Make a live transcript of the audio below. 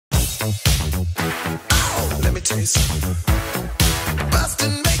Oh, let me tell you something.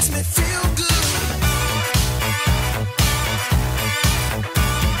 Busting makes me feel good.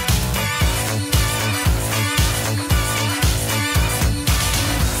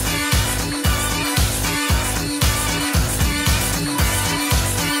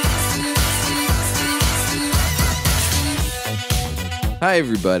 Hi,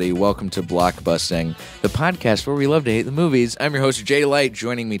 everybody. Welcome to Blockbusting, the podcast where we love to hate the movies. I'm your host, Jay Light.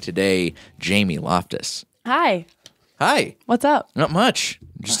 Joining me today, Jamie Loftus. Hi. Hi. What's up? Not much.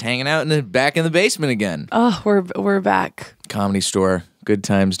 Just hanging out back in the basement again. Oh, we're back. Comedy store. Good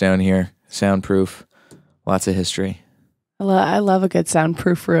times down here. Soundproof. Lots of history. I love a good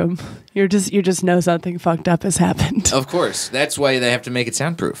soundproof room. You just know something fucked up has happened. Of course. That's why they have to make it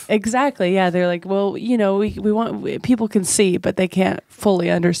soundproof. Exactly. Yeah. They're like, well, we want people can see, but they can't fully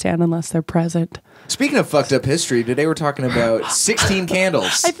understand unless they're present. Speaking of fucked up history, today we're talking about 16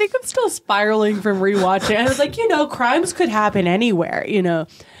 Candles. I think I'm still spiraling from rewatching. I was like, crimes could happen anywhere.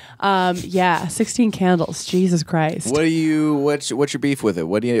 16 Candles. Jesus Christ. What's your beef with it?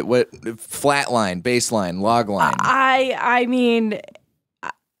 What flat line, baseline, log line? I mean,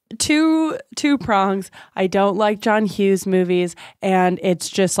 two prongs. I don't like John Hughes movies, and it's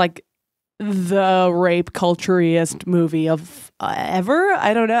just like the rape culturiest movie of ever.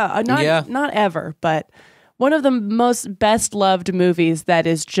 I don't know. Not ever, but one of the most best loved movies that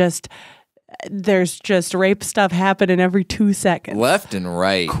is just. There's just rape stuff happening every 2 seconds. Left and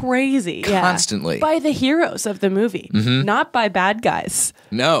right. Crazy. Constantly. Yeah. By the heroes of the movie. Mm-hmm. Not by bad guys.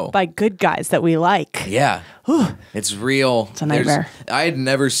 No. By good guys that we like. Yeah. It's real. It's a nightmare. I had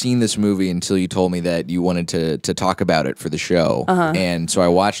never seen this movie until you told me that you wanted to talk about it for the show. Uh-huh. And so I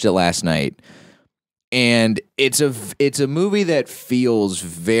watched it last night. And it's a movie that feels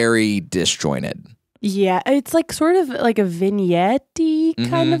very disjointed. Yeah, it's like sort of like a vignette-y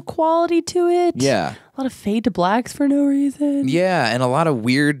kind of quality to it. Yeah. A lot of fade to blacks for no reason. Yeah, and a lot of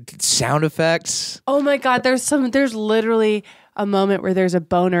weird sound effects. Oh my God, there's literally a moment where there's a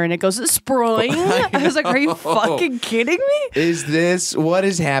boner and it goes sproing. I was like, are you fucking kidding me? What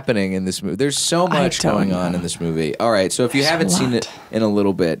is happening in this movie? There's so much going on in this movie. All right, so if you haven't seen it in a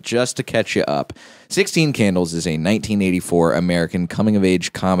little bit, just to catch you up, 16 Candles is a 1984 American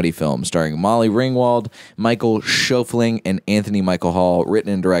coming-of-age comedy film starring Molly Ringwald, Michael Schofling, and Anthony Michael Hall, written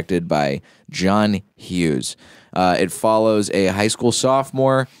and directed by John Hughes. It follows a high school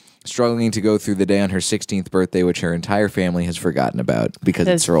sophomore struggling to go through the day on her 16th birthday, which her entire family has forgotten about because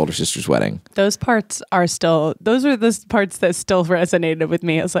it's her older sister's wedding. Those are the parts that still resonated with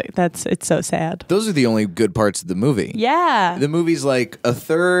me. I was like, it's so sad. Those are the only good parts of the movie. Yeah. The movie's like a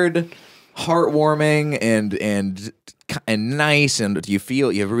third heartwarming and nice, and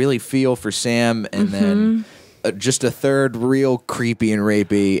you really feel for Sam, and then just a third real creepy and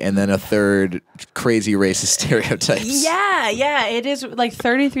rapey, and then a third crazy racist stereotypes. Yeah, it is like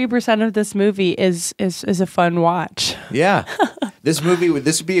 33% of this movie is a fun watch. Yeah, this would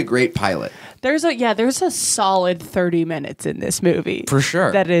be a great pilot. There's a solid 30 minutes in this movie for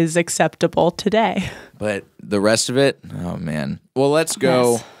sure that is acceptable today. But the rest of it, oh man. Well, let's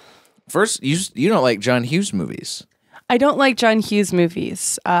go. Yes. First, you don't like John Hughes movies. I don't like John Hughes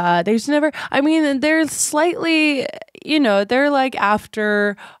movies. They're slightly, they're like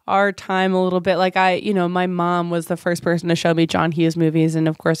after our time a little bit. Like my mom was the first person to show me John Hughes movies. And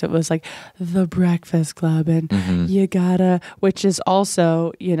of course it was like The Breakfast Club and You Gotta, which is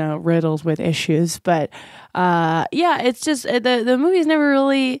also, riddled with issues. But it's just the movies never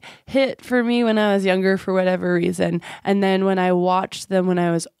really hit for me when I was younger for whatever reason. And then when I watched them when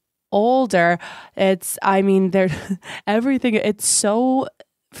I was older, everything, it's so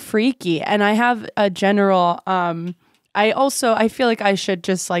freaky. And I have a general I feel like I should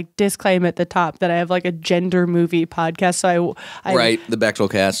just like disclaim at the top that I have like a gender movie podcast. So right, the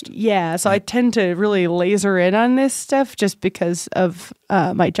Bechtel cast. Yeah, so I tend to really laser in on this stuff just because of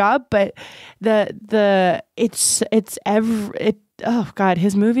my job. But oh God,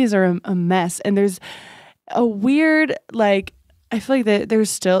 his movies are a mess, and there's a weird like. I feel like that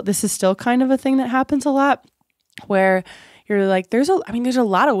this is still kind of a thing that happens a lot, where you're like, there's a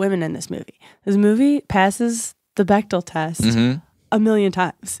lot of women in this movie. This movie passes the Bechdel test a million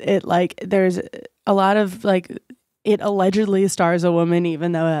times. There's a lot of like, it allegedly stars a woman,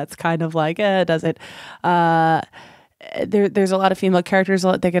 even though that's kind of like, does it? There's a lot of female characters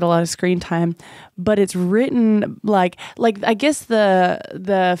that get a lot of screen time, but it's written like I guess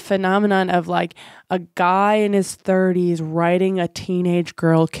the phenomenon of like a guy in his 30s writing a teenage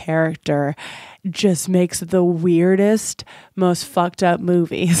girl character just makes the weirdest, most fucked up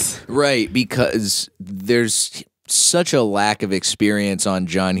movies. Right, because there's such a lack of experience on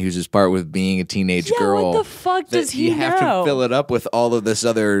John Hughes' part with being a teenage girl. What the fuck does he know? You have to fill it up with all of this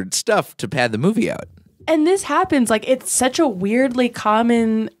other stuff to pad the movie out. And this happens, like, it's such a weirdly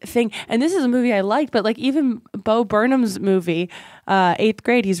common thing. And this is a movie I liked, but like even Bo Burnham's movie, 8th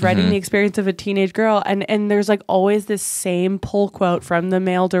Grade, he's writing the experience of a teenage girl. And there's like always this same pull quote from the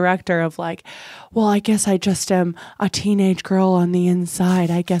male director of like, well, I guess I just am a teenage girl on the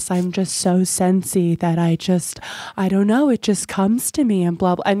inside. I guess I'm just so sensy that I don't know, it just comes to me and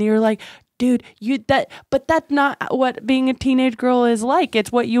blah, blah. And you're like, dude, but that's not what being a teenage girl is like.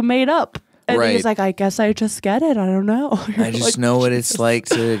 It's what you made up. And he's like, I guess I just get it. I don't know. I just know what it's like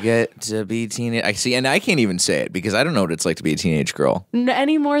to get to be teenage. I see, and I can't even say it because I don't know what it's like to be a teenage girl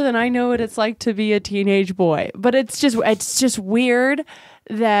any more than I know what it's like to be a teenage boy. But it's just weird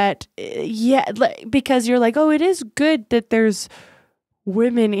that because you're like, oh, it is good that there's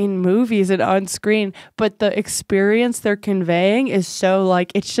women in movies and on screen, but the experience they're conveying is so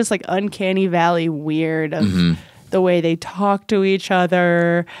like it's just like uncanny valley weird of the way they talk to each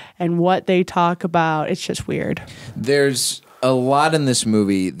other and what they talk about. It's just weird. There's a lot in this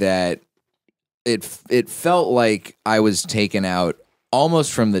movie that it felt like I was taken out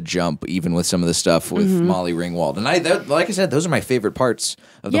almost from the jump, even with some of the stuff with Molly Ringwald. And like I said, those are my favorite parts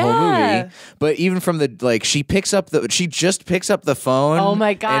of the whole movie. But even from the, like, she just picks up the phone. Oh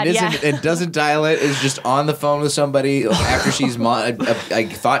my God, and doesn't dial it, is just on the phone with somebody after she's, I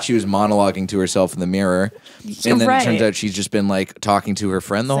thought she was monologuing to herself in the mirror. And then it turns out she's just been, like, talking to her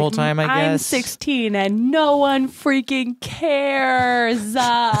friend the whole time, I guess. I'm 16 and no one freaking cares.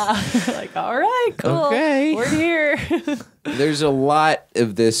 Like, all right, cool. Okay. We're here. There's a lot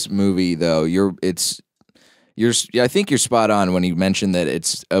of this movie, though. I think you're spot on when you mentioned that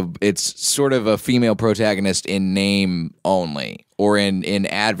it's sort of a female protagonist in name only, or in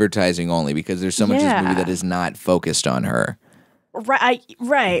advertising only, because there's so much of this movie that is not focused on her. Right.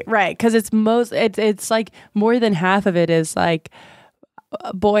 Because it's like more than half of it is like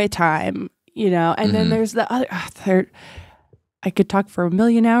boy time, and then there's the other. I could talk for a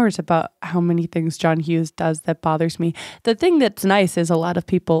million hours about how many things John Hughes does that bothers me. The thing that's nice is a lot of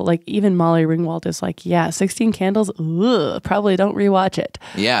people, like even Molly Ringwald, is like, yeah, 16 Candles, probably don't rewatch it.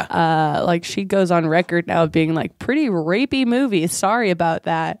 Yeah. Like she goes on record now of being like, pretty rapey movie. Sorry about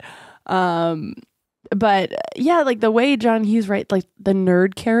that. But yeah, like the way John Hughes writes, like the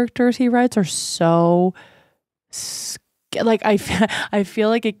nerd characters he writes are so like I feel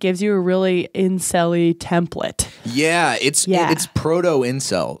like it gives you a really incel-y template. Yeah, it's proto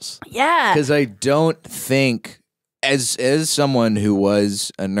incels. Yeah, because I don't think, as someone who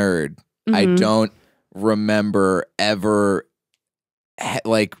was a nerd, I don't remember ever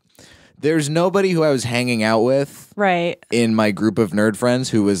like. There's nobody who I was hanging out with in my group of nerd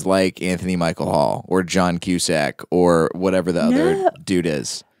friends who was like Anthony Michael Hall or John Cusack or whatever the other dude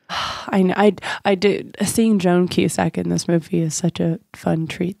is. I do. Seeing Joan Cusack in this movie is such a fun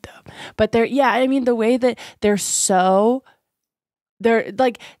treat, though. But the way that they're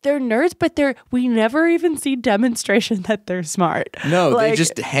nerds, but we never even see demonstration that they're smart. No, like, they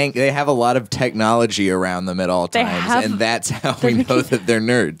just they have a lot of technology around them at all times, and that's how we know that they're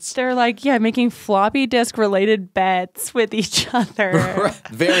nerds. They're like, making floppy disk related bets with each other.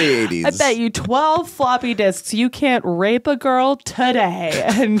 Very 80s. I bet you 12 floppy disks you can't rape a girl today.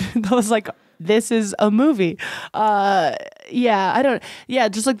 And I was like, this is a movie. Just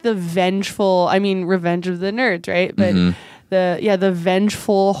like the vengeful, Revenge of the Nerds, right? But the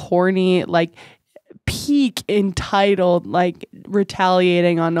vengeful, horny, like peak entitled, like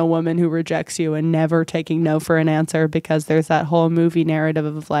retaliating on a woman who rejects you and never taking no for an answer, because there's that whole movie narrative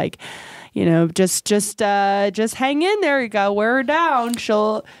of like, just hang in there, you gotta wear her down,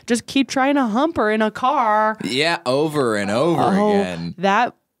 she'll just keep trying to hump her in a car. Yeah, over and over again.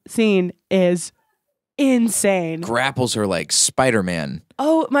 That scene is insane. Grapples her like Spider-Man.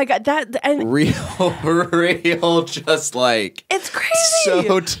 Oh my God, real, just like it's crazy.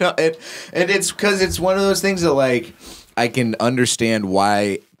 So and it's because it's one of those things that like I can understand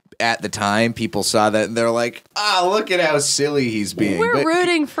why at the time people saw that and they're like, look at how silly he's being. We're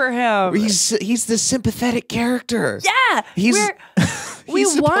rooting for him. He's the sympathetic character. Yeah, he's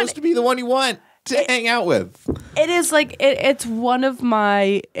supposed to be the one you want to hang out with. It is like it is one of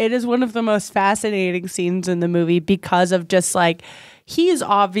the most fascinating scenes in the movie because of just like he's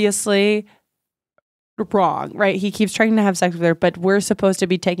obviously wrong, right? He keeps trying to have sex with her, but we're supposed to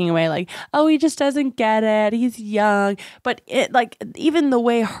be taking away like, oh, he just doesn't get it, he's young. But it, like, even the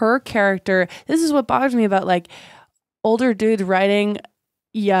way her character, this is what bothers me about like older dudes writing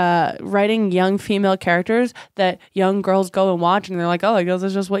writing young female characters that young girls go and watch, and they're like, oh, I guess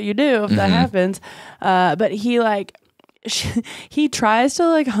it's just what you do if that happens. But he tries to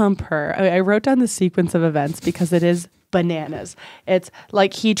like hump her. I wrote down the sequence of events because it is bananas. It's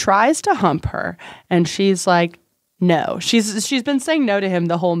like he tries to hump her, and she's like, no. She's been saying no to him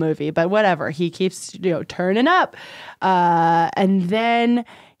the whole movie, but whatever. He keeps turning up, and then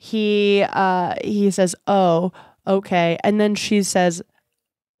he says, oh, okay, and then she says,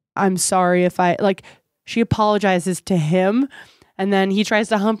 I'm sorry if I like. She apologizes to him, and then he tries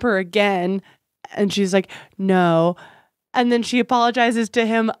to hump her again, and she's like, no. And then she apologizes to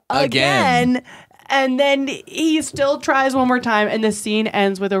him again. And then he still tries one more time. And the scene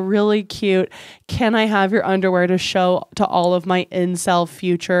ends with a really cute, can I have your underwear to show to all of my incel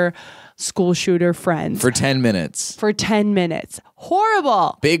future school shooter friends? For 10 minutes. For 10 minutes.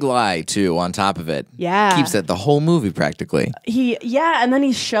 Horrible. Big lie, too, on top of it. Yeah. Keeps that the whole movie practically. And then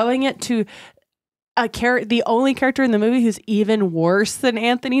he's showing it to the only character in the movie who's even worse than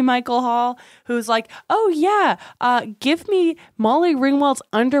Anthony Michael Hall, who's like, oh yeah, give me Molly Ringwald's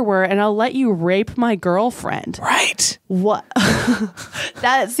underwear and I'll let you rape my girlfriend. Right. What?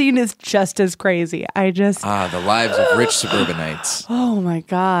 That scene is just as crazy. The lives of rich suburbanites. Oh my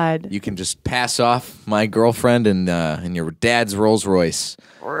God. You can just pass off my girlfriend in your dad's Rolls Royce.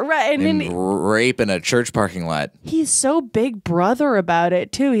 Right, and rape in a church parking lot. He's so big brother about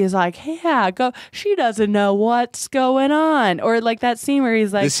it too. He's like, hey, yeah, go. She doesn't know what's going on. Or like that scene where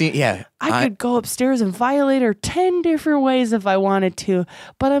he's like, I could go upstairs and violate her 10 different ways if I wanted to,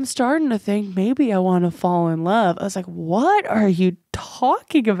 but I'm starting to think maybe I want to fall in love. I was like, what are you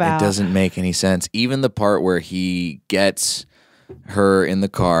talking about? It doesn't make any sense. Even the part where he gets her in the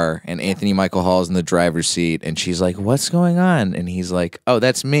car and Anthony Michael Hall's in the driver's seat and she's like, what's going on? And he's like, oh,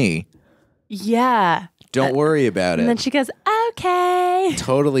 that's me. Yeah. Don't worry about it. And then she goes, okay.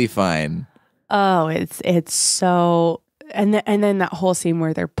 Totally fine. Oh, it's so... And then that whole scene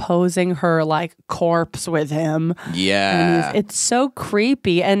where they're posing her like corpse with him. Yeah. It's so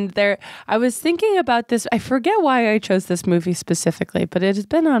creepy. And I was thinking about this. I forget why I chose this movie specifically, but it has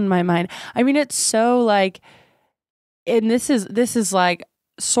been on my mind. I mean, it's so like... And this is like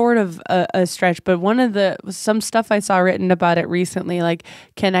sort of a stretch, but some stuff I saw written about it recently, like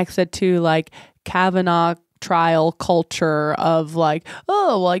connects it to like Kavanaugh trial culture of like,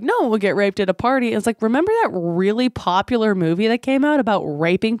 oh, like no one will get raped at a party. It's like, remember that really popular movie that came out about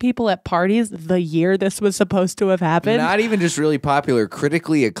raping people at parties the year this was supposed to have happened? Not even just really popular,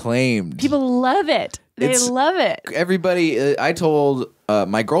 critically acclaimed. People love it. They love it. Everybody, I told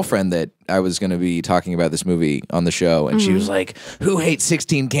my girlfriend that I was going to be talking about this movie on the show, and she was like, who hates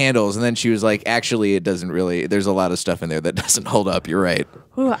 16 Candles? And then she was like, actually, it doesn't really, there's a lot of stuff in there that doesn't hold up. You're right.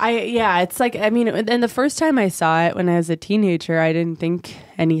 Ooh, it's like, I mean, and the first time I saw it when I was a teenager, I didn't think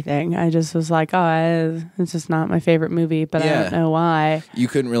anything. I just was like, it's just not my favorite movie, but I don't know why. You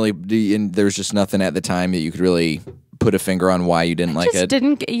couldn't really, and there's just nothing at the time that you could really put a finger on why you didn't like it.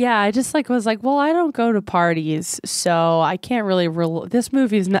 I just like was like, well, I don't go to parties, so I can't really this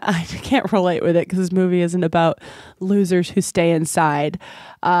movie's not, I can't relate with it because this movie isn't about losers who stay inside.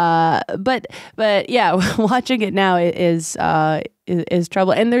 But yeah, watching it now is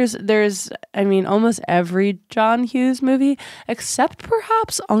trouble. And there's I mean almost every John Hughes movie except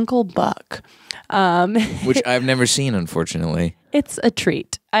perhaps Uncle Buck. Which I've never seen, unfortunately. It's a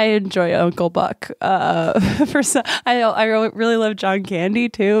treat. I enjoy Uncle Buck. I really love John Candy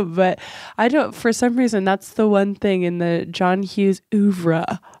too, but I don't. For some reason, that's the one thing in the John Hughes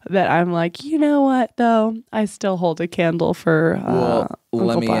oeuvre that I'm like, you know what? Though I still hold a candle for.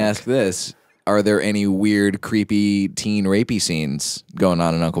 Let me ask this: are there any weird, creepy teen rapey scenes going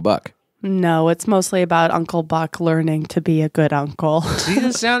on in Uncle Buck? No, it's mostly about Uncle Buck learning to be a good uncle. See,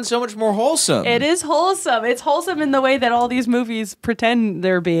 this sounds so much more wholesome. It is wholesome. It's wholesome in the way that all these movies pretend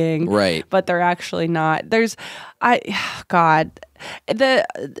they're being. Right. But they're actually not. The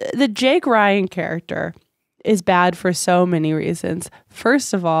Jake Ryan character is bad for so many reasons.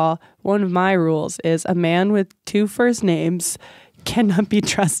 First of all, one of my rules is a man with two first names cannot be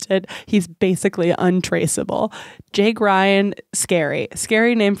trusted. He's basically untraceable. Jake Ryan,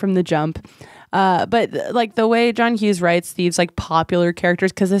 scary name from the jump. But like the way John Hughes writes these like popular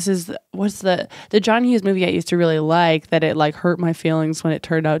characters, because this is the John Hughes movie I used to really like that it like hurt my feelings when it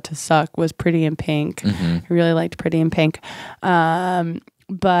turned out to suck was Pretty in Pink. I really liked Pretty in Pink.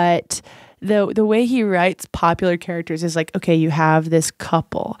 But the way he writes popular characters is like, okay, you have this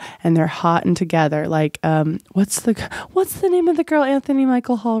couple and they're hot and together. Like, what's the name of the girl Anthony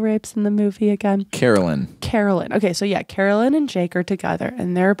Michael Hall rapes in the movie again? Carolyn. Okay, so yeah, Carolyn and Jake are together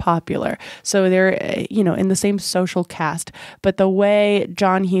and they're popular. So they're, in the same social cast. But the way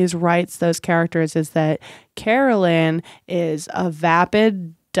John Hughes writes those characters is that Carolyn is a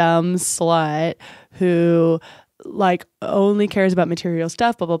vapid, dumb slut who like only cares about material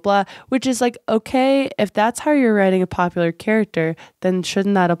stuff, blah blah blah, which is like, okay, if that's how you're writing a popular character, then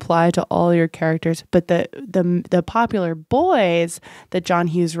shouldn't that apply to all your characters? But the popular boys that John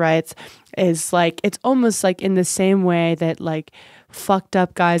Hughes writes is like, it's almost like in the same way that like fucked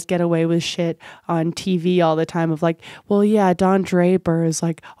up guys get away with shit on TV all the time of like, well, yeah, Don Draper is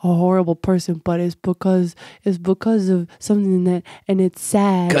like a horrible person, but it's because of something that, and it's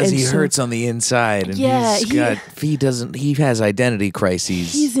sad because he hurts on the inside, and he has identity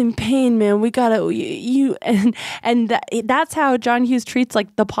crises. He's in pain, man. We gotta that's how John Hughes treats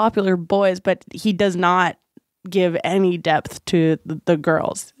like the popular boys, but he does not give any depth to the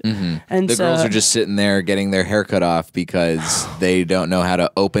girls. Mm-hmm. And the girls are just sitting there getting their hair cut off because they don't know how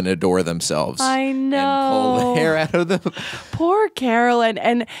to open a door themselves. I know. And pull the hair out of them. Poor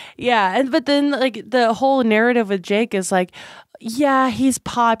Carolyn. But then like the whole narrative with Jake is like, yeah, he's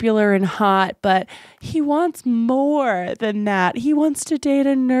popular and hot, but he wants more than that. He wants to date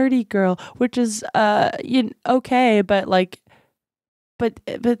a nerdy girl, which is okay, but like, But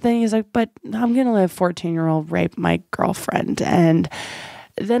then he's like, but I'm going to let a 14-year-old rape my girlfriend. And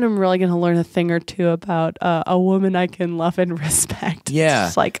then I'm really going to learn a thing or two about a woman I can love and respect. Yeah.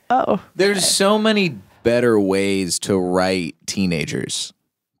 It's like, oh. There's so many better ways to write teenagers.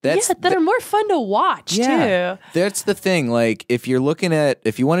 That are more fun to watch, too. That's the thing. Like, if you want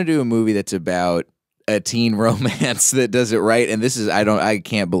to do a movie that's about a teen romance that does it right, and this is, I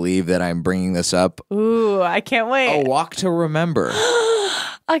can't believe that I'm bringing this up. Ooh, I can't wait. A Walk to Remember.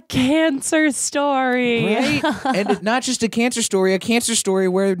 A cancer story. Right? And not just a cancer story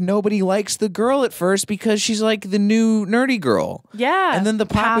where nobody likes the girl at first because she's like the new nerdy girl. Yeah. And then the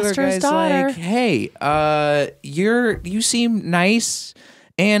popular pastor's guy's daughter. like, hey, you seem nice.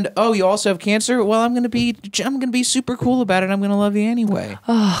 And you also have cancer? Well, I'm gonna be super cool about it. I'm gonna love you anyway.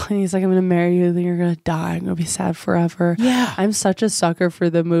 Oh, and he's like, I'm gonna marry you, then you're gonna die. I'm gonna be sad forever. Yeah. I'm such a sucker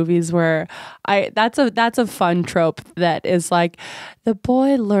for the movies where that's a fun trope that is like the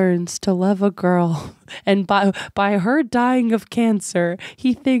boy learns to love a girl, and by her dying of cancer,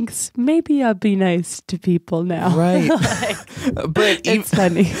 he thinks maybe I'll be nice to people now. Right. But it's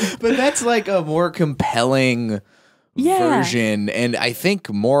funny. But that's like a more compelling version, and I think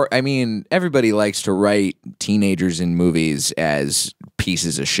everybody likes to write teenagers in movies as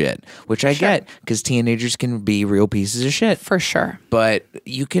pieces of shit, which I get, because teenagers can be real pieces of shit. For sure. But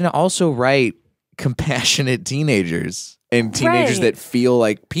you can also write compassionate teenagers and teenagers that feel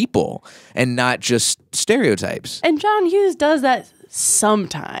like people and not just stereotypes. And John Hughes does that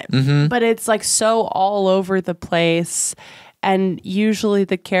sometimes, but it's like so all over the place, and usually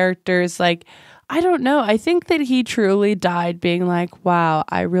the characters like, I don't know. I think that he truly died being like, wow,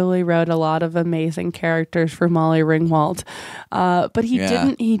 I really wrote a lot of amazing characters for Molly Ringwald. But he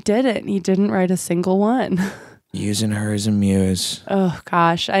didn't. He didn't write a single one. Using her as a muse. Oh,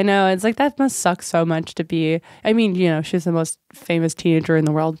 gosh. I know. It's like, that must suck so much to be. I mean, she's the most famous teenager in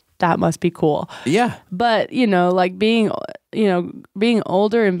the world. That must be cool. Yeah. But, like being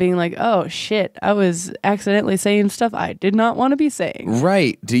older and being like, oh, shit, I was accidentally saying stuff I did not want to be saying.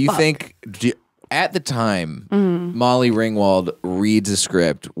 Right. Do you think... At the time, Molly Ringwald reads a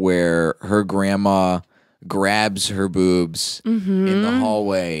script where her grandma grabs her boobs in the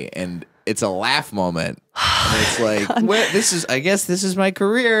hallway, and it's a laugh moment. And it's like, I guess this is my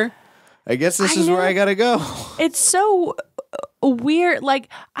career. I guess this is where I gotta go. It's so weird. Like,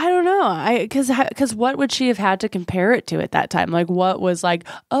 I don't know. Because what would she have had to compare it to at that time? Like, what was like,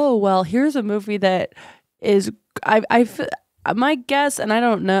 oh, well, here's a movie that is, my guess, and I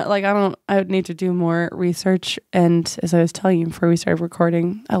don't know, like, I would need to do more research. And as I was telling you before we started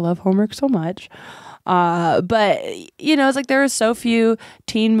recording, I love homework so much. But, it's like there are so few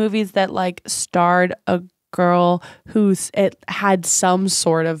teen movies that like starred a girl it had some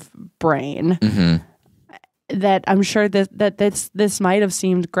sort of brain that I'm sure this might have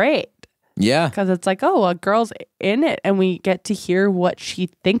seemed great. Yeah. Because it's like, oh, a girl's in it and we get to hear what she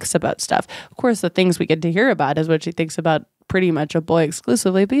thinks about stuff. Of course, the things we get to hear about is what she thinks about pretty much a boy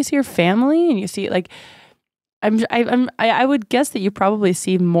exclusively, but you see her family and you see like, I would guess that you probably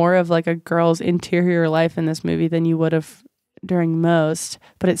see more of like a girl's interior life in this movie than you would have during most,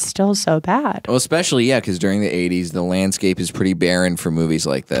 but it's still so bad. Well, especially, yeah, because during the 80s, the landscape is pretty barren for movies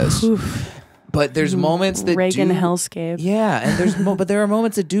like this. Oof. But there's moments that Reagan do... hellscape. Yeah, and but there are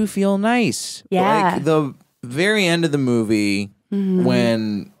moments that do feel nice. Yeah. Like the very end of the movie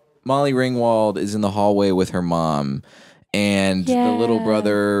when Molly Ringwald is in the hallway with her mom and the little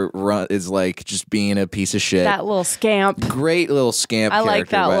brother is like just being a piece of shit. That little scamp. Great little scamp I character, like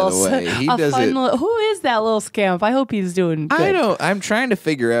that by little. the way. He does it. Who is that little scamp? I hope he's doing good. I don't. I'm trying to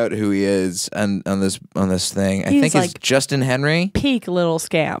figure out who he is on this thing. I think it's Justin Henry. Peak little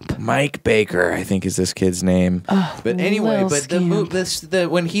scamp. Mike Baker, I think, is this kid's name. But anyway,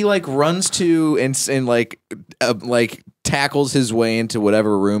 when he like runs to and like tackles his way into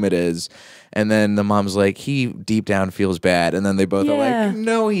whatever room it is. And then the mom's like, he deep down feels bad. And then they both are like,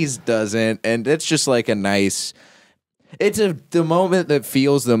 no, he doesn't. And it's just like a nice, the moment that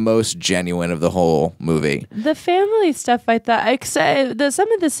feels the most genuine of the whole movie. The family stuff I thought,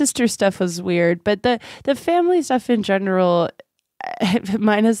 some of the sister stuff was weird, but the family stuff in general,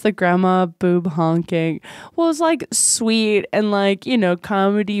 minus the grandma boob honking, was like sweet and like, you know,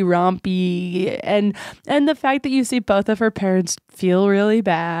 comedy rompy, and the fact that you see both of her parents feel really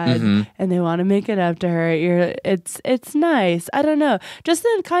bad and they want to make it up to her, it's nice. I don't know, just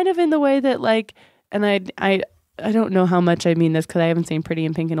then kind of in the way that like, and I don't know how much I mean this because I haven't seen Pretty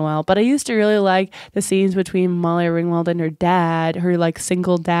in Pink in a while, but I used to really like the scenes between Molly Ringwald and her dad, her like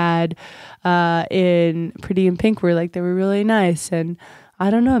single dad, in Pretty in Pink, where like they were really nice. And I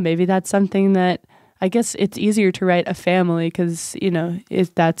don't know, maybe that's something that, I guess it's easier to write a family because, you know,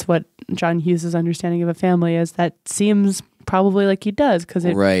 if that's what John Hughes' understanding of a family is, that seems probably like he does because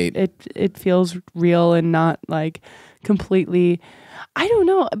it feels real and not like completely, I don't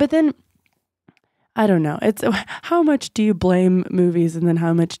know. But then I don't know. It's how much do you blame movies and then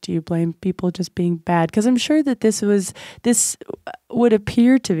how much do you blame people just being bad? Because I'm sure that this would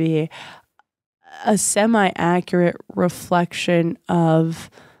appear to be a semi-accurate reflection of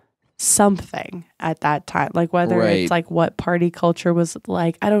something at that time. Like whether it's like what party culture was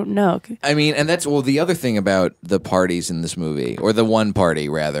like, I don't know. I mean, and that's, well, the other thing about the parties in this movie, or the one party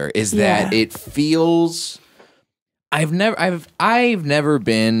rather, is that it feels, I've never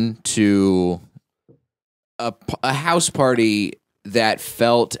been to a house party that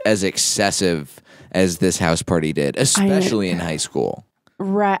felt as excessive as this house party did, especially in high school.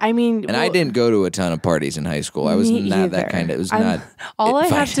 Right. I mean, and I didn't go to a ton of parties in high school. I was not that kind of, it was not. All I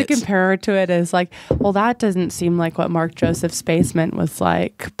have to compare to it is like, well, that doesn't seem like what Mark Joseph's basement was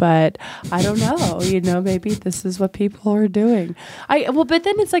like, but I don't know, you know, maybe this is what people are doing. But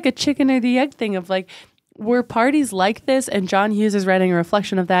then it's like a chicken or the egg thing of like, were parties like this and John Hughes is writing a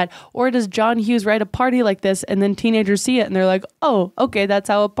reflection of that, or does John Hughes write a party like this and then teenagers see it and they're like, oh, okay, that's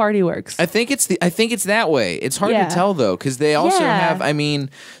how a party works? I think it's that way. It's hard to tell though, because they also have, I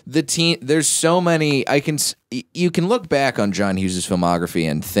mean, there's so many, you can look back on John Hughes' filmography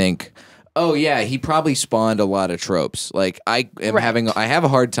and think, oh yeah, he probably spawned a lot of tropes. Like I have a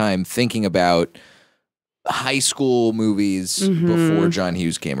hard time thinking about high school movies before John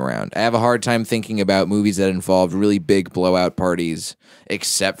Hughes came around. I have a hard time thinking about movies that involved really big blowout parties,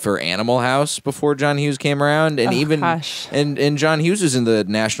 except for Animal House before John Hughes came around. And and John Hughes was in the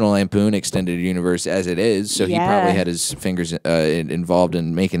National Lampoon extended universe as it is, so he probably had his fingers involved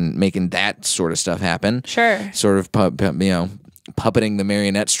in making that sort of stuff happen. Sure, sort of puppeting the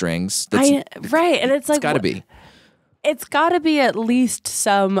marionette strings. And it's like, it's got to be at least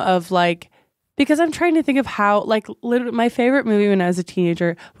some of like. Because I'm trying to think of how, like, literally, my favorite movie when I was a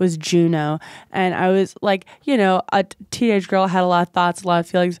teenager was Juno. And I was, like, you know, a teenage girl, had a lot of thoughts, a lot of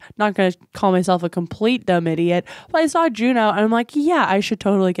feelings. Not going to call myself a complete dumb idiot. But I saw Juno, and I'm like, yeah, I should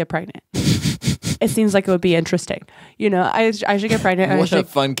totally get pregnant. It seems like it would be interesting. You know, I should get pregnant. What a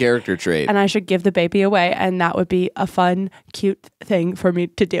fun character trait. And I should give the baby away, and that would be a fun, cute thing for me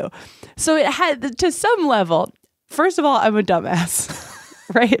to do. So it had, to some level, first of all, I'm a dumbass.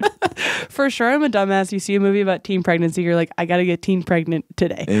 Right? For sure, I'm a dumbass. You see a movie about teen pregnancy, you're like, I gotta get teen pregnant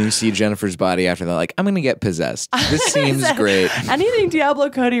today. And you see Jennifer's body after that, like, I'm gonna get possessed. This seems great. Anything Diablo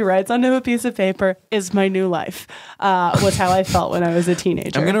Cody writes onto a piece of paper is my new life, was how I felt when I was a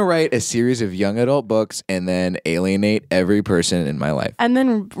teenager. I'm gonna write a series of young adult books and then alienate every person in my life. And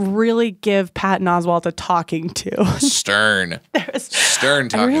then really give Patton Oswalt a talking to. Stern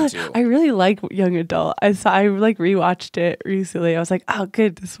talking to. I really like young adult. I like rewatched it recently. I was like, oh, good.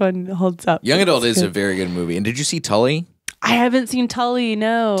 This one holds up. Young Adult is a very good movie. And did you see Tully? I haven't seen Tully,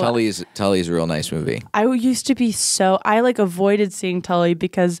 no. Tully is a real nice movie. I used to be I like avoided seeing Tully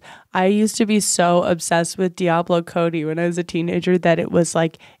because I used to be so obsessed with Diablo Cody when I was a teenager that it was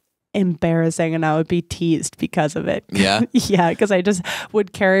like embarrassing, and I would be teased because of it. Yeah? Yeah, because I just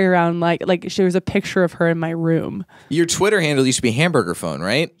would carry around like there was a picture of her in my room. Your Twitter handle used to be Hamburger Phone,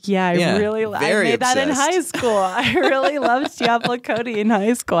 right? Yeah, I made that in high school. I really loved Diablo Cody in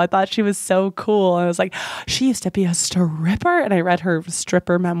high school. I thought she was so cool. I was like, she used to be a stripper, and I read her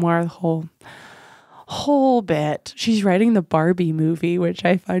stripper memoir, the whole bit. She's writing the Barbie movie, which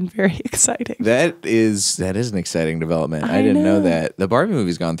I find very exciting. That is an exciting development. I didn't know that. The Barbie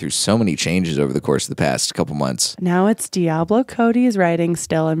movie's gone through so many changes over the course of the past couple months. Now it's Diablo Cody is writing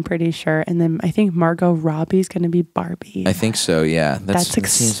still, I'm pretty sure. And then I think Margot Robbie's going to be Barbie. I think so, yeah. That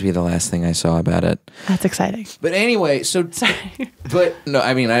seems to be the last thing I saw about it. That's exciting. But anyway, but no,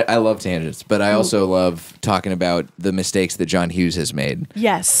 I mean, I love tangents, but I also love talking about the mistakes that John Hughes has made.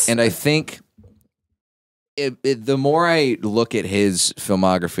 Yes. And I think the more I look at his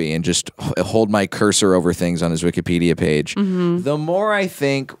filmography and just hold my cursor over things on his Wikipedia page, the more I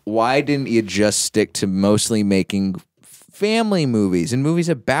think, why didn't you just stick to mostly making family movies and movies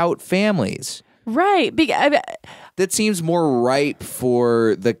about families? Right. That seems more ripe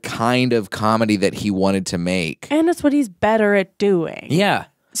for the kind of comedy that he wanted to make. And it's what he's better at doing. Yeah.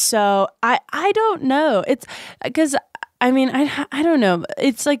 So I don't know. It's because, I mean, I don't know.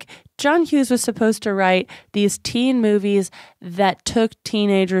 It's like John Hughes was supposed to write these teen movies that took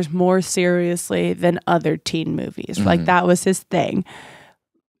teenagers more seriously than other teen movies. Like that was his thing.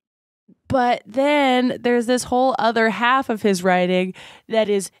 But then there's this whole other half of his writing that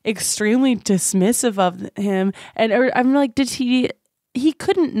is extremely dismissive of him. And I'm like, he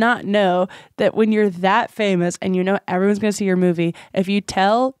couldn't not know that when you're that famous and you know everyone's going to see your movie, if you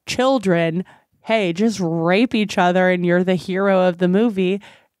tell children, hey, just rape each other and you're the hero of the movie,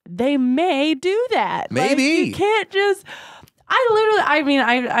 they may do that. Maybe. Like, you can't just...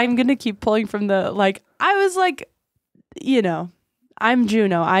 I'm going to keep pulling from the, like, I was like, you know, I'm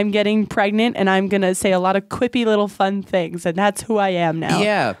Juno. I'm getting pregnant and I'm going to say a lot of quippy little fun things, and that's who I am now.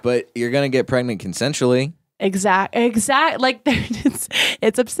 Yeah, but you're going to get pregnant consensually. Exact. Like,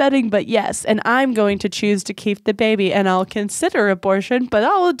 it's upsetting, but yes. And I'm going to choose to keep the baby, and I'll consider abortion, but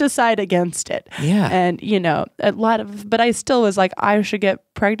I'll decide against it. Yeah. And, you know, but I still was like, I should get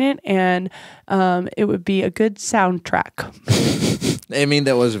pregnant, and it would be a good soundtrack. I mean,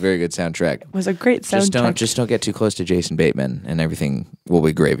 that was a very good soundtrack. It was a great soundtrack. Just don't get too close to Jason Bateman, and everything will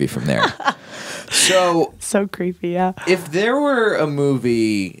be gravy from there. So creepy, yeah. If there were a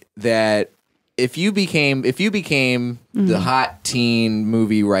movie that... If you became the hot teen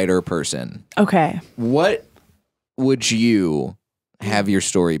movie writer person, okay, what would you have your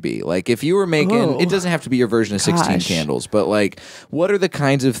story be? Like, if you were making, it doesn't have to be your version of 16 Candles, but like, what are the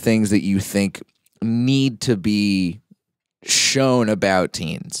kinds of things that you think need to be shown about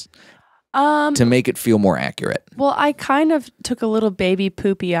teens to make it feel more accurate? Well, I kind of took a little baby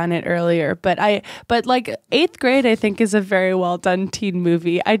poopy on it earlier, but like 8th Grade, I think, is a very well done teen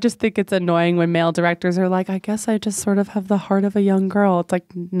movie. I just think it's annoying when male directors are like, I guess I just sort of have the heart of a young girl. It's like,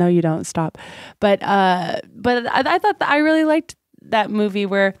 no, you don't. Stop. But I thought that I really liked that movie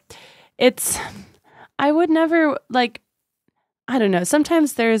where I would never, like, I don't know.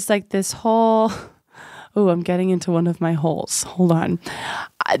 Sometimes there's like this whole... Oh, I'm getting into one of my holes. Hold on.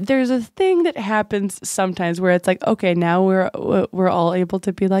 There's a thing that happens sometimes where it's like, okay, now we're all able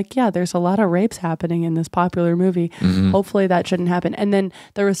to be like, yeah, there's a lot of rapes happening in this popular movie. Hopefully that shouldn't happen. And then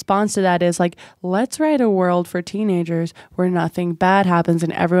the response to that is like, let's write a world for teenagers where nothing bad happens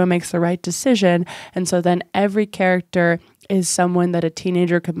and everyone makes the right decision. And so then every character is someone that a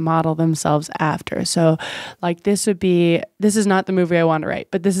teenager could model themselves after. So like this is not the movie I want to write,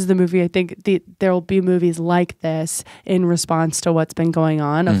 but this is the movie I think there will be movies like this in response to what's been going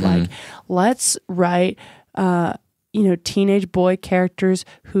on of like, let's write, teenage boy characters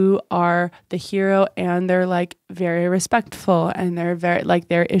who are the hero and they're like very respectful and they're very like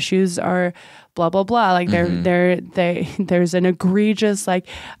their issues are blah blah blah, like there's an egregious like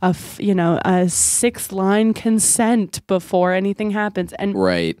a 6-line consent before anything happens, and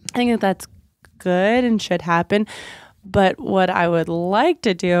right, I think that's good and should happen. But what I would like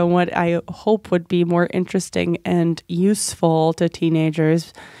to do and what I hope would be more interesting and useful to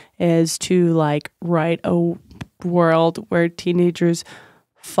teenagers is to like write a world where teenagers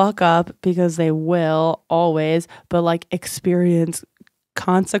fuck up, because they will always, but like experience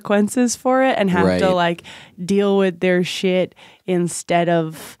consequences for it and have to like deal with their shit instead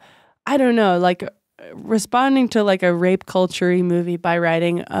of, I don't know, like responding to like a rape culture-y movie by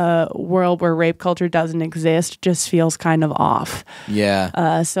writing a world where rape culture doesn't exist just feels kind of off.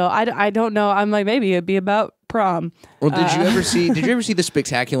 Yeah. So I don't know. I'm like, maybe it'd be about prom. Well, did you ever see The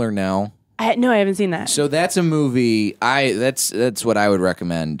Spectacular Now? No, I haven't seen that. So that's a movie. That's what I would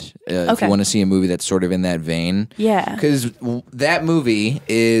recommend if you want to see a movie that's sort of in that vein. Yeah, because that movie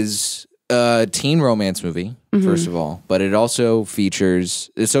is a teen romance movie, first of all, but it also features.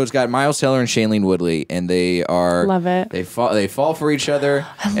 So it's got Miles Teller and Shailene Woodley, and they are love it. They fall for each other.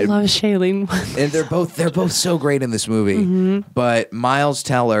 I love Shailene Woodley. And they're both so great in this movie. But Miles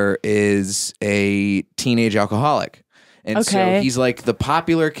Teller is a teenage alcoholic. And so he's like the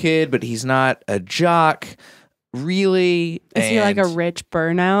popular kid, but he's not a jock, really. Is he like a rich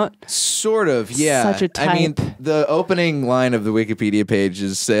burnout? Sort of, yeah. Such a type. I mean, the opening line of the Wikipedia page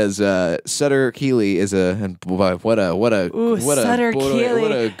says Sutter Keeley is what a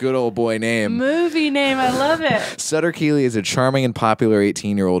good old boy name. Movie name, I love it. Sutter Keeley is a charming and popular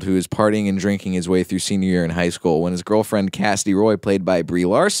 18-year-old who is partying and drinking his way through senior year in high school when his girlfriend Cassidy Roy, played by Brie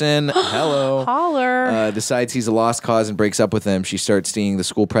Larson, hello, holler, decides he's a lost cause and breaks up with him. She starts seeing the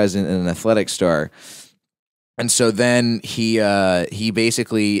school president and an athletic star. And so then he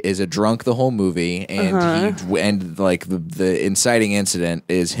basically is a drunk the whole movie, and like the inciting incident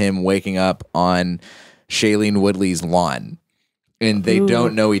is him waking up on Shailene Woodley's lawn, and they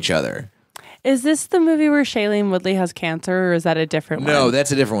don't know each other. Is this the movie where Shailene Woodley has cancer, or is that a different one? No,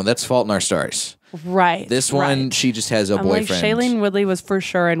 that's a different one. That's Fault in Our Stars. Right. This one, she just has a boyfriend. Like, Shailene Woodley was for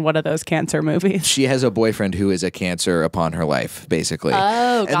sure in one of those cancer movies. She has a boyfriend who is a cancer upon her life, basically.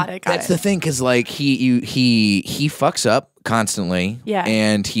 Oh, got it. That's the thing, because like he fucks up constantly,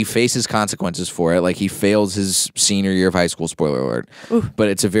 and he faces consequences for it. Like he fails his senior year of high school. Spoiler alert! But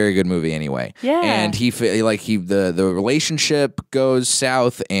it's a very good movie anyway. Yeah, and the relationship goes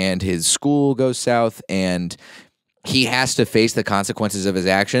south, and his school goes south, and he has to face the consequences of his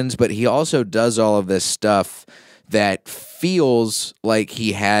actions, but he also does all of this stuff that feels like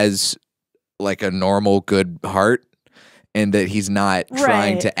he has like a normal good heart, and that he's not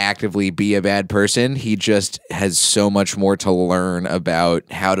trying to actively be a bad person. He just has so much more to learn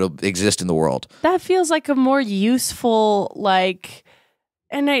about how to exist in the world. That feels like a more useful, like...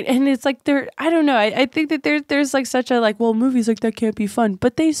 And it's like I don't know. I think that there's like such a like, well, movies like that can't be fun,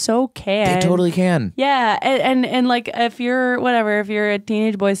 but they so can. They totally can. Yeah, and like if you're a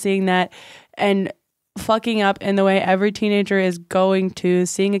teenage boy seeing that and fucking up in the way every teenager is going to,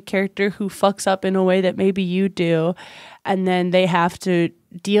 seeing a character who fucks up in a way that maybe you do, and then they have to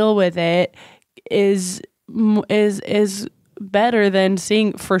deal with it is better than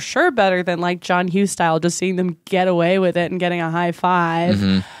like John Hughes style, just seeing them get away with it and getting a high five,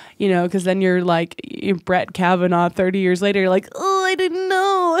 you know, because then you're like Brett Kavanaugh 30 years later, you're like, oh, I didn't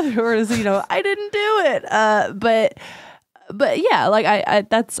know, or you know, I didn't do it. But yeah, like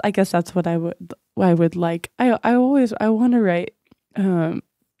I guess that's what I would like. I want to write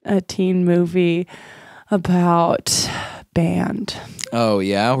a teen movie about band. Oh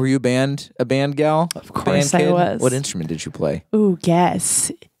yeah, were you a band gal? Of course I was. What instrument did you play? Ooh, guess.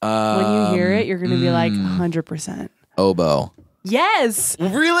 When you hear it, you're gonna be like 100%. Oboe. Yes.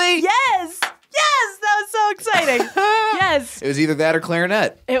 Really? Yes. Yes. That was so exciting. Yes. It was either that or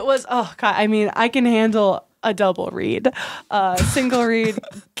clarinet. It was. Oh God. I mean, I can handle a double reed, single reed.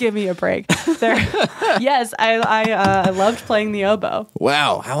 Give me a break. There. Yes, I loved playing the oboe.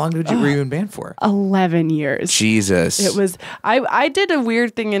 Wow, how long were you in band for? 11 years. Jesus. It was. I did a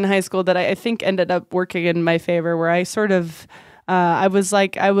weird thing in high school that I think ended up working in my favor, where I sort of, I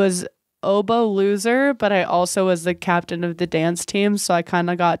was oboe loser, but I also was the captain of the dance team, so I kind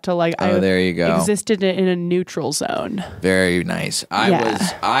of got to like. There you go. Existed in a neutral zone. Very nice.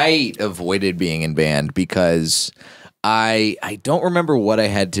 I avoided being in band because I don't remember what I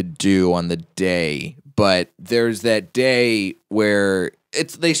had to do on the day, but there's that day where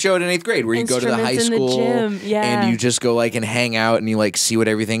they show it in 8th grade where you go to the high school and you just go like and hang out and you like see what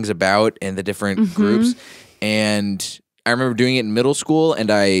everything's about and the different groups. And I remember doing it in middle school,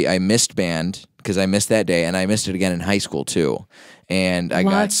 and I missed band because I missed that day, and I missed it again in high school too. And I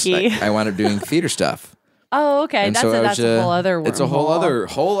wound up doing theater stuff. Oh, okay. And that's a whole other world. It's a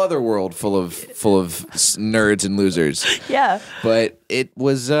whole other world full of nerds and losers. Yeah. But it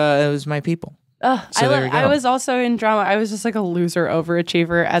was my people. I was also in drama. I was just like a loser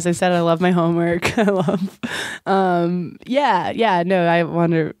overachiever. As I said, I love my homework. I love, no, I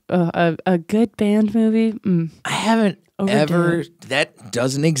wonder a good band movie. I haven't ever. That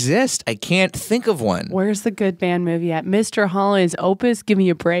doesn't exist. I can't think of one. Where's the good band movie at? Mr. Holland's Opus. Give me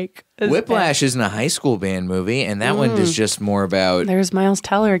a break. Whiplash isn't a high school band movie, and that one is just more about. There's Miles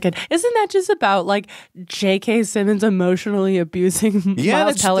Teller again. Isn't that just about like J.K. Simmons emotionally abusing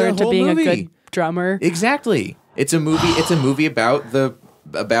Miles Teller into being a good drummer? Exactly. It's a movie. It's a movie about the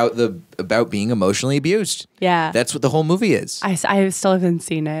about being emotionally abused. Yeah. That's what the whole movie is. I still haven't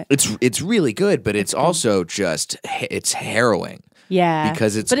seen it. It's really good, but it's also just it's harrowing. Yeah,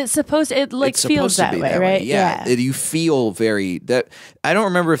 because it's supposed feels that way, right? Yeah. You feel that. I don't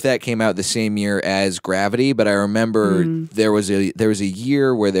remember if that came out the same year as Gravity, but I remember there was a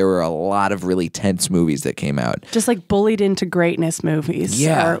year where there were a lot of really tense movies that came out, just like bullied into greatness movies.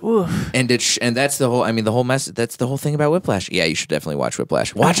 Yeah, and that's the whole. I mean, the whole mess. That's the whole thing about Whiplash. Yeah, you should definitely watch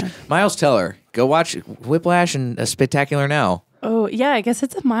Whiplash. Watch Miles Teller. Go watch Whiplash and A Spectacular Now. Oh, yeah, I guess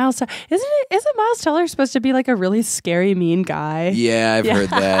it's a Miles Teller. Isn't Miles Teller supposed to be like a really scary, mean guy? Yeah, I've heard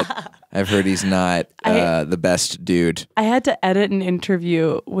that. I've heard he's not the best dude. I had to edit an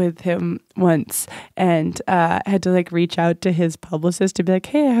interview with him once and had to like reach out to his publicist to be like,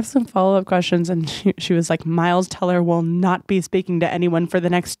 hey, I have some follow-up questions. And she was like, Miles Teller will not be speaking to anyone for the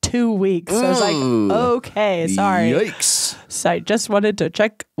next 2 weeks. So I was like, okay, sorry. Yikes. So I just wanted to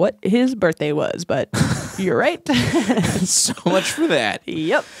check what his birthday was, but you're right. So much for that.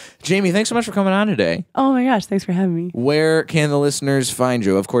 Yep. Jamie, thanks so much for coming on today. Oh my gosh, thanks for having me. Where can the listeners find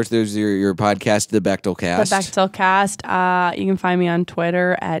you? Of course, there's your podcast, The Bechtel Cast. The Bechtel Cast. You can find me on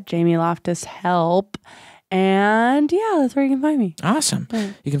Twitter at Jamie Loftus Help. And yeah, that's where you can find me. Awesome.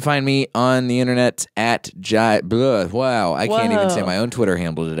 Yeah. You can find me on the internet at wow, I can't even say my own Twitter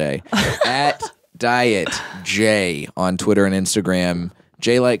handle today. At Diet J on Twitter and Instagram.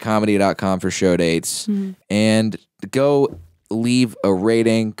 jlightcomedy.com for show dates. And go leave a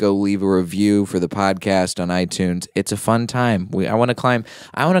rating, go leave a review for the podcast on iTunes. It's a fun time. I want to climb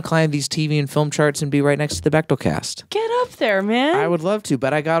these TV and film charts and be right next to the Bechtel Cast. Get up there, man. I would love to,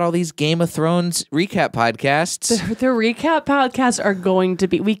 but I got all these Game of Thrones recap podcasts. The recap podcasts are going to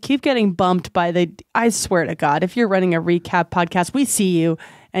be, we keep getting bumped by I swear to God, if you're running a recap podcast, we see you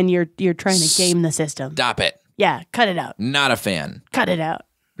and you're trying to game the system. Stop it. Yeah, cut it out. Not a fan. Cut it out.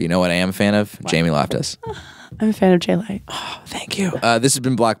 But you know what I am a fan of? What? Jamie Loftus. I'm a fan of J Light. Oh, thank you. This has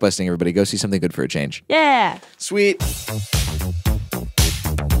been Blockbusting, everybody. Go see something good for a change. Yeah. Sweet.